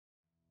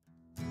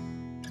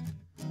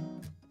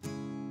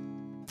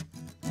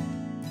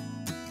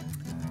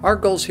Our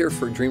goals here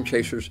for Dream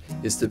Chasers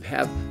is to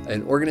have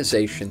an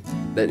organization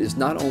that is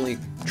not only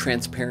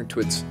transparent to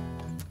its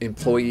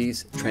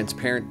employees,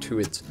 transparent to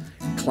its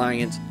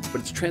clients, but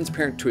it's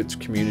transparent to its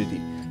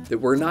community. That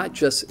we're not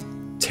just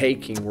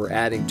taking, we're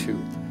adding to.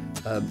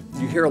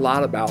 You hear a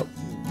lot about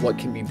what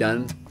can be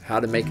done, how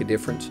to make a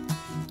difference.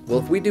 Well,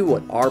 if we do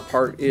what our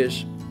part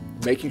is,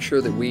 making sure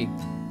that we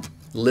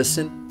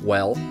listen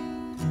well,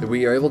 that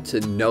we are able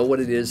to know what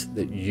it is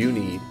that you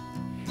need,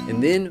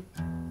 and then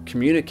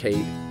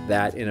communicate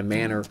that in a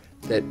manner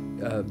that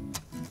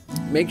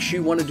makes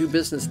you want to do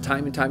business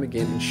time and time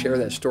again and share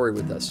that story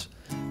with us.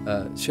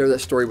 Share that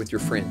story with your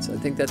friends. I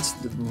think that's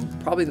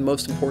probably the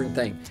most important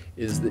thing,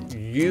 is that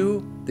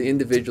you, the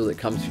individual that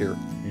comes here,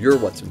 you're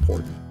what's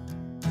important.